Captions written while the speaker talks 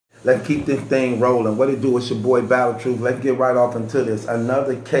Let's keep this thing rolling. What it do? It's your boy Battle Truth. Let's get right off into this.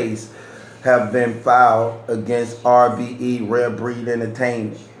 Another case have been filed against RBE, Rare Breed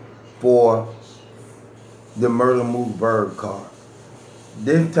Entertainment, for the Murda Mook Verb card.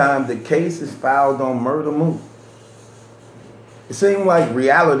 This time the case is filed on Murda Mook. It seems like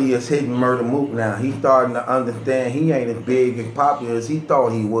reality is hitting Murda Mook now. He's starting to understand he ain't as big and popular as he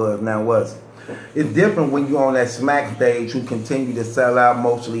thought he was now, was it? It's different when you're on that smack stage who continue to sell out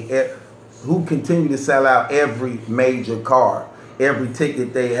every major card, every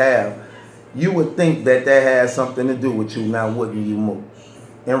ticket they have. You would think that has something to do with you now, wouldn't you, Mook?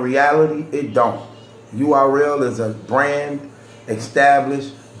 In reality, it don't. URL is a brand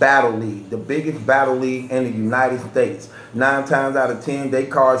established battle league, the biggest battle league in the United States. 9 times out of 10, they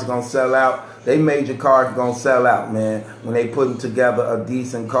cards are going to sell out. They major cards are going to sell out, man, when they putting together a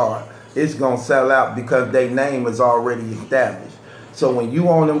decent card. It's going to sell out because their name is already established. So when you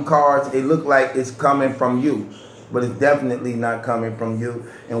on them cards, it look like it's coming from you, but it's definitely not coming from you.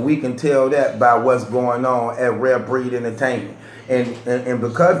 And we can tell that by what's going on at Rare Breed Entertainment. And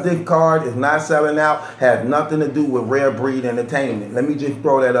because this card is not selling out, has nothing to do with Rare Breed Entertainment. Let me just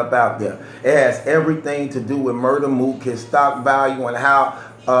throw that up out there. It has everything to do with Murda Mook, his stock value, and how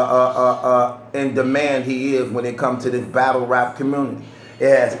in demand he is when it comes to this battle rap community. It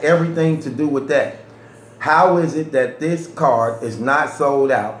has everything to do with that. How is it that this card is not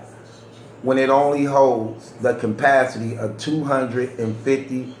sold out when it only holds the capacity of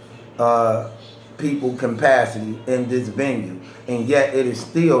 250 people capacity in this venue, and yet it is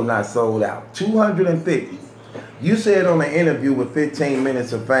still not sold out? 250. You said on an interview with 15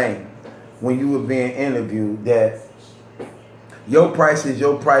 Minutes of Fame, when you were being interviewed, that your price is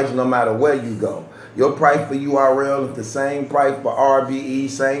your price no matter where you go. Your price for URL is the same price for RBE,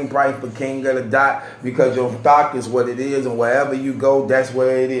 same price for King of the Dot, because your stock is what it is, and wherever you go, that's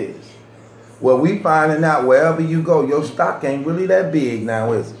where it is. Well, we finding out wherever you go, your stock ain't really that big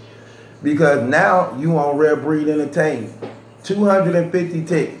now, is it? Because now you on Rare Breed Entertainment. 250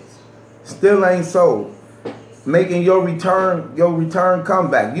 tickets. Still ain't sold. Making your return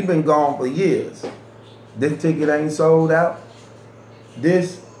comeback. You've been gone for years. This ticket ain't sold out.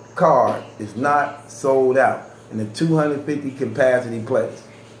 This card is not sold out in the 250 capacity place.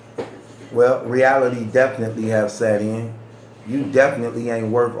 Well, reality definitely have sat in. You definitely ain't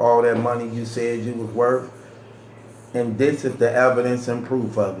worth all that money you said you was worth. And this is the evidence and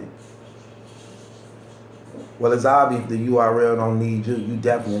proof of it. Well, it's obvious the URL don't need you. You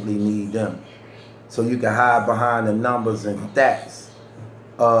definitely need them. So you can hide behind the numbers and stats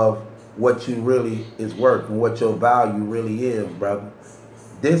of what you really is worth and what your value really is, brother.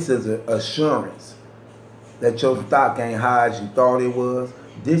 This is an assurance that your stock ain't high as you thought it was.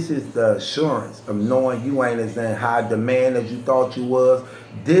 This is the assurance of knowing you ain't as in high demand as you thought you was.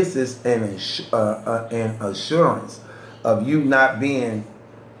 This is an assurance of you not being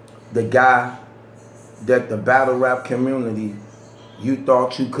the guy that the battle rap community you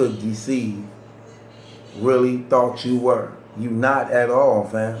thought you could deceive really thought you were. You not at all,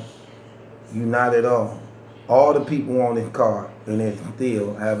 fam. You not at all. All the people on this card, and they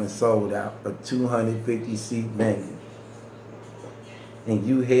still haven't sold out a 250-seat venue. And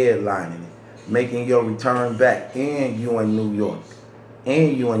you headlining it, making your return back, and you in New York.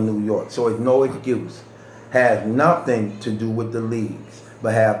 And you in New York. So it's no excuse. Has nothing to do with the leagues,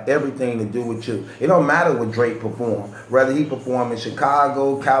 but have everything to do with you. It don't matter what Drake perform. Whether he perform in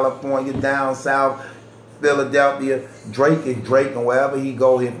Chicago, California, down south, Philadelphia, Drake is Drake, and wherever he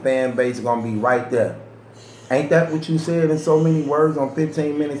go, his fan base is going to be right there. Ain't that what you said in so many words on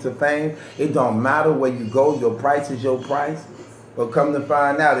 15 Minutes of Fame? It don't matter where you go, your price is your price. But come to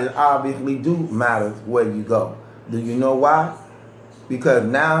find out, it obviously do matter where you go. Do you know why? Because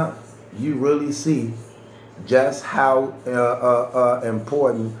now you really see just how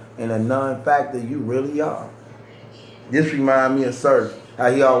important and a non-factor you really are. This reminds me of Surf,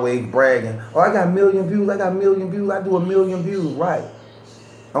 how he always bragging, oh, I got 1 million views, I got 1 million views, I do 1 million views, right?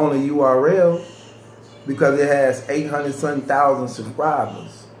 On the URL, because it has 800-something thousand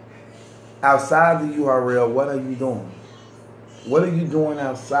subscribers. Outside the URL, what are you doing? What are you doing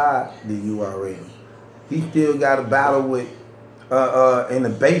outside the URL? He still got a battle with in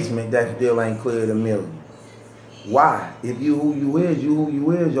the basement that still ain't cleared 1 million. Why? If you who you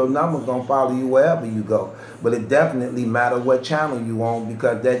is, your number's gonna follow you wherever you go. But it definitely matter what channel you on,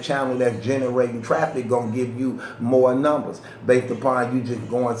 because that channel that's generating traffic gonna give you more numbers based upon you just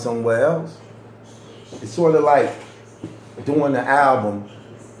going somewhere else. It's sort of like doing the album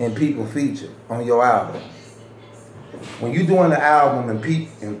and people feature on your album. When you're doing the album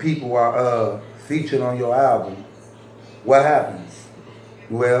and people are featured on your album, what happens?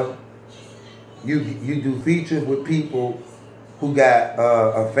 Well, you do features with people who got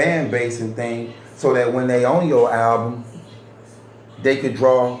a fan base and things, so that when they on your album, they could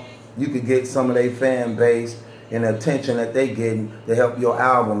you could get some of their fan base and the attention that they getting to help your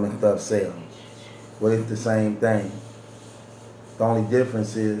album and stuff sell. Well, it's the same thing. The only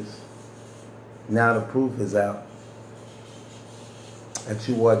difference is now the proof is out that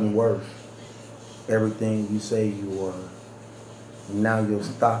you wasn't worth everything you say you were. Now your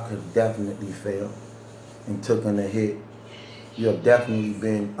stock has definitely fell and taken a hit. You have definitely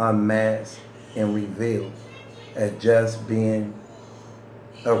been unmasked and revealed as just being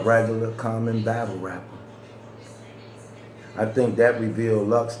a regular common battle rapper. I think that revealed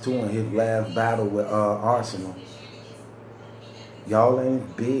Lux too in his last battle with Arsenal. Y'all ain't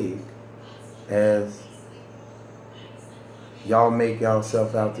as big as y'all make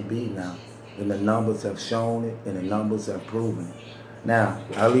yourself out to be now. And the numbers have shown it, and the numbers have proven it. Now,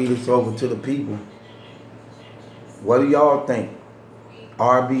 I leave this over to the people. What do y'all think?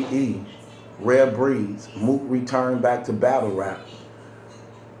 RBE, Rare Breeze, Mook returned back to battle rap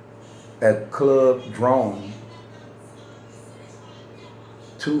at Club Drone.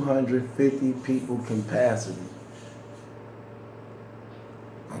 250 people capacity.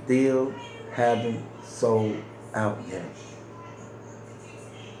 Still haven't sold out yet.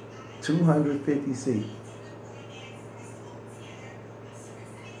 250 seats.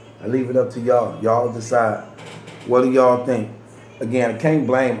 I leave it up to y'all. Y'all decide. What do y'all think? Again, I can't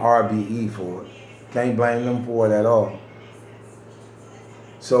blame RBE for it. Can't blame them for it at all.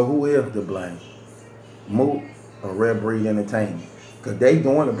 So who is to blame? Mook or Rare Breed Entertainment? Because they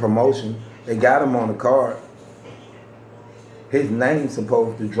doing the promotion. They got him on the card. His name's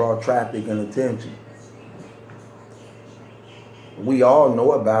supposed to draw traffic and attention. We all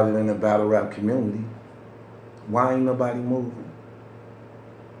know about it in the battle rap community. Why ain't nobody moving?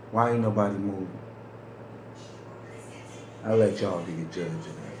 Why ain't nobody moving? I'll let y'all be the judge of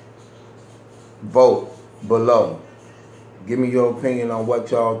that. Vote below. Give me your opinion on what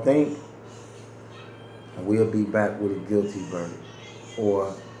y'all think. And we'll be back with a guilty verdict.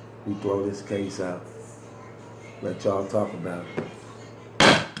 Or we throw this case out. Let y'all talk about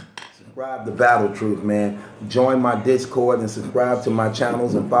it. Subscribe to Battle Truth, man. Join my Discord and subscribe to my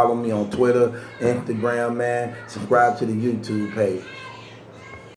channels and follow me on Twitter, Instagram, man. Subscribe to the YouTube page.